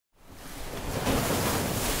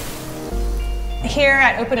Here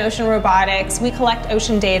at Open Ocean Robotics, we collect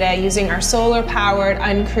ocean data using our solar-powered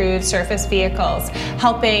uncrewed surface vehicles,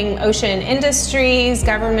 helping ocean industries,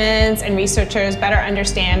 governments, and researchers better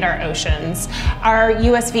understand our oceans. Our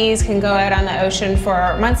USVs can go out on the ocean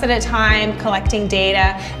for months at a time, collecting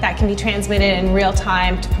data that can be transmitted in real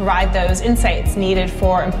time to provide those insights needed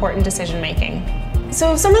for important decision-making.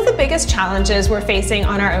 So some of the biggest challenges we're facing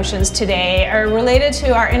on our oceans today are related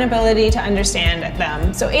to our inability to understand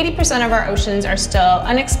them. So 80% of our oceans are still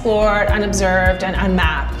unexplored, unobserved, and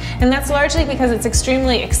unmapped. And that's largely because it's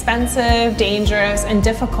extremely expensive, dangerous, and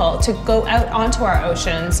difficult to go out onto our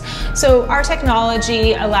oceans. So our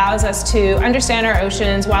technology allows us to understand our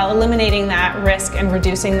oceans while eliminating that risk and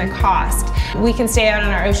reducing the cost. We can stay out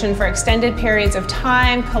on our ocean for extended periods of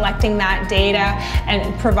time, collecting that data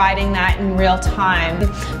and providing that in real time.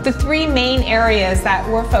 The three main areas that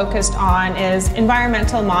we're focused on is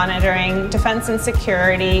environmental monitoring, defense and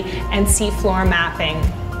security, and seafloor mapping.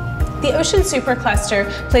 The Ocean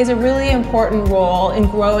Supercluster plays a really important role in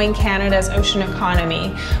growing Canada's ocean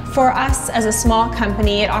economy. For us as a small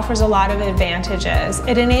company, it offers a lot of advantages.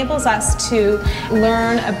 It enables us to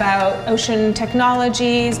learn about ocean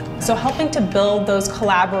technologies, so helping to build those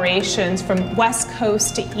collaborations from West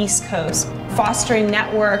Coast to East Coast, fostering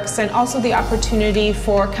networks, and also the opportunity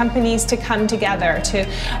for companies to come together to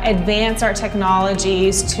advance our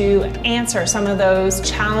technologies to answer some of those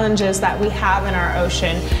challenges that we have in our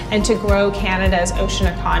ocean and to grow Canada's ocean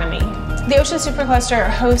economy. The Ocean Supercluster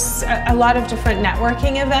hosts a lot of different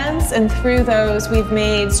networking events, and through those we've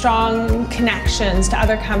made strong connections to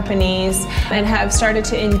other companies and have started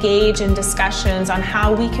to engage in discussions on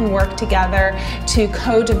how we can work together to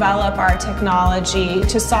co-develop our technology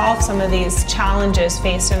to solve some of these challenges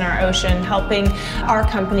faced in our ocean, helping our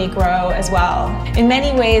company grow as well. In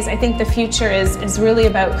many ways, I think the future is really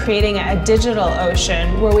about creating a digital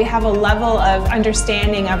ocean where we have a level of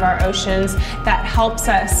understanding of our oceans that helps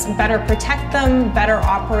us better protect them, better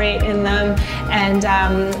operate in them, and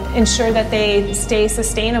ensure that they stay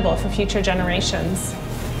sustainable for future generations.